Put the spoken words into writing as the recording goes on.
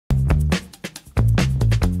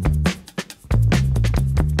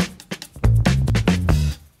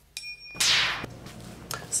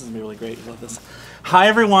gonna be really great. I love this. Hi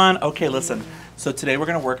everyone. Okay, listen. So today we're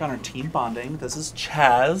gonna work on our team bonding. This is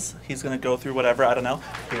Chaz. He's gonna go through whatever, I don't know.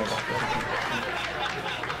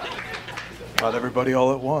 Not everybody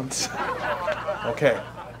all at once. Okay,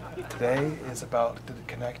 today is about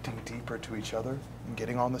connecting deeper to each other and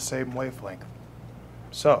getting on the same wavelength.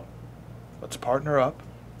 So, let's partner up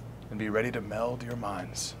and be ready to meld your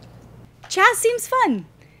minds. Chaz seems fun.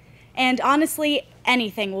 And honestly,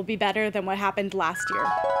 anything will be better than what happened last year.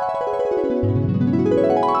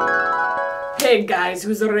 Hey guys,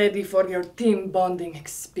 who's ready for your team bonding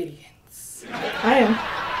experience? I am.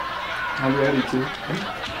 I'm ready to.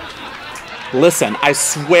 Listen, I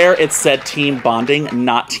swear it said team bonding,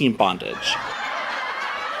 not team bondage.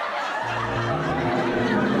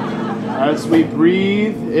 As we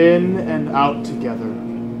breathe in and out together,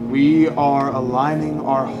 we are aligning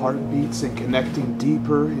our heartbeats and connecting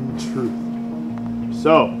deeper in truth.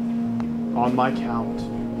 So, on my count,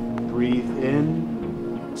 breathe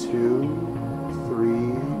in, 2,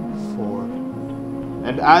 3, 4.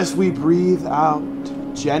 And as we breathe out,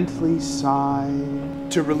 gently sigh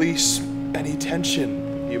to release any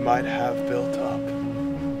tension you might have built up.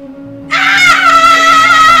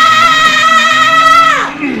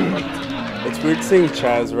 It's weird seeing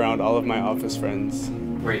Chaz around all of my office friends.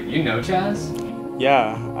 Wait, you know Chaz?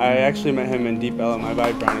 Yeah, I actually met him in Deep Ellum. I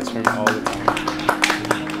vibe around his room all the time.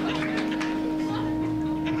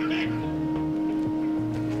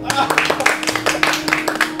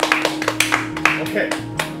 Okay,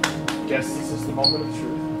 guess this is the moment of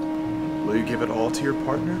truth. Will you give it all to your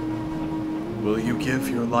partner? Will you give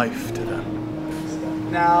your life to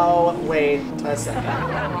them? Now, wait a second.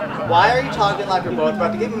 Why are you talking like we're both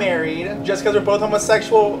about to get married? Just because we're both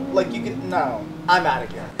homosexual? Like you can, no. I'm out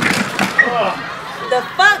of here. The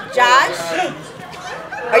fuck, Josh?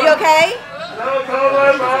 Are you okay?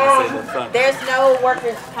 There's no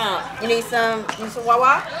workers' comp. You need some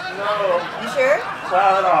Wawa? No. You sure?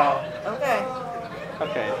 Not at all. Okay.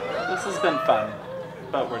 Okay, this has been fun,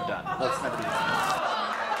 but we're done. Let's never do this.